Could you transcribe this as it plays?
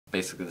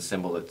basically the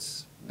symbol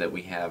that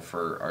we have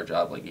for our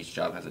job. Like each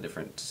job has a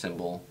different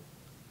symbol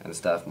and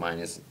stuff. Mine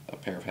is a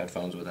pair of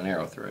headphones with an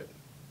arrow through it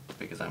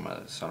because I'm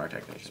a sonar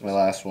technician. It's my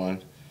last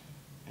one,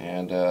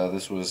 and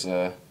this was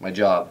my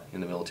job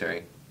in the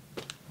military,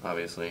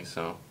 obviously,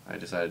 so I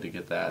decided to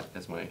get that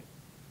as my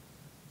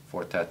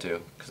 4th tattoo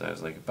because I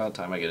was like, about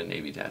time I get a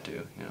Navy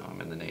tattoo. You know,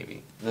 I'm in the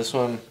Navy. This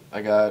one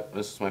I got,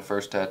 this is my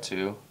first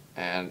tattoo,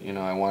 and you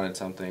know, I wanted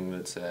something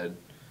that said,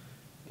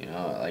 you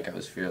know, like I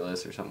was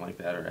fearless or something like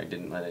that, or I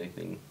didn't let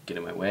anything get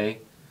in my way.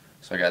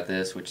 So I got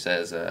this, which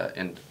says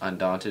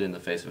undaunted in the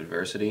face of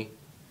adversity,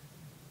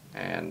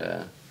 and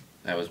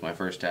that was my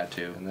first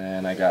tattoo. And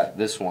then I got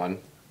this one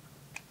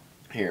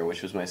here,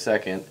 which was my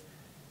second,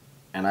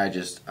 and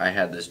I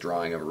had this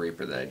drawing of a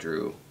reaper that I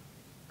drew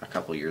a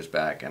couple years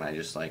back, and I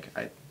just like,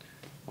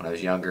 when I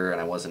was younger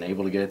and I wasn't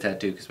able to get a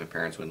tattoo because my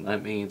parents wouldn't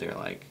let me, they're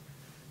like,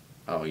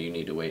 oh, you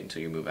need to wait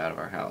until you move out of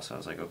our house. I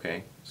was like,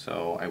 okay.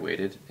 So I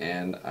waited,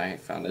 and I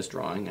found this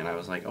drawing, and I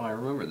was like, oh, I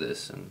remember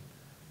this, and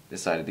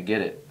decided to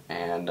get it.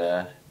 And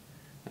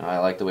I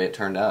like the way it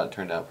turned out. It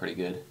turned out pretty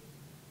good.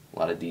 A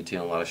lot of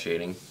detail, a lot of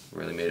shading.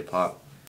 Really made it pop.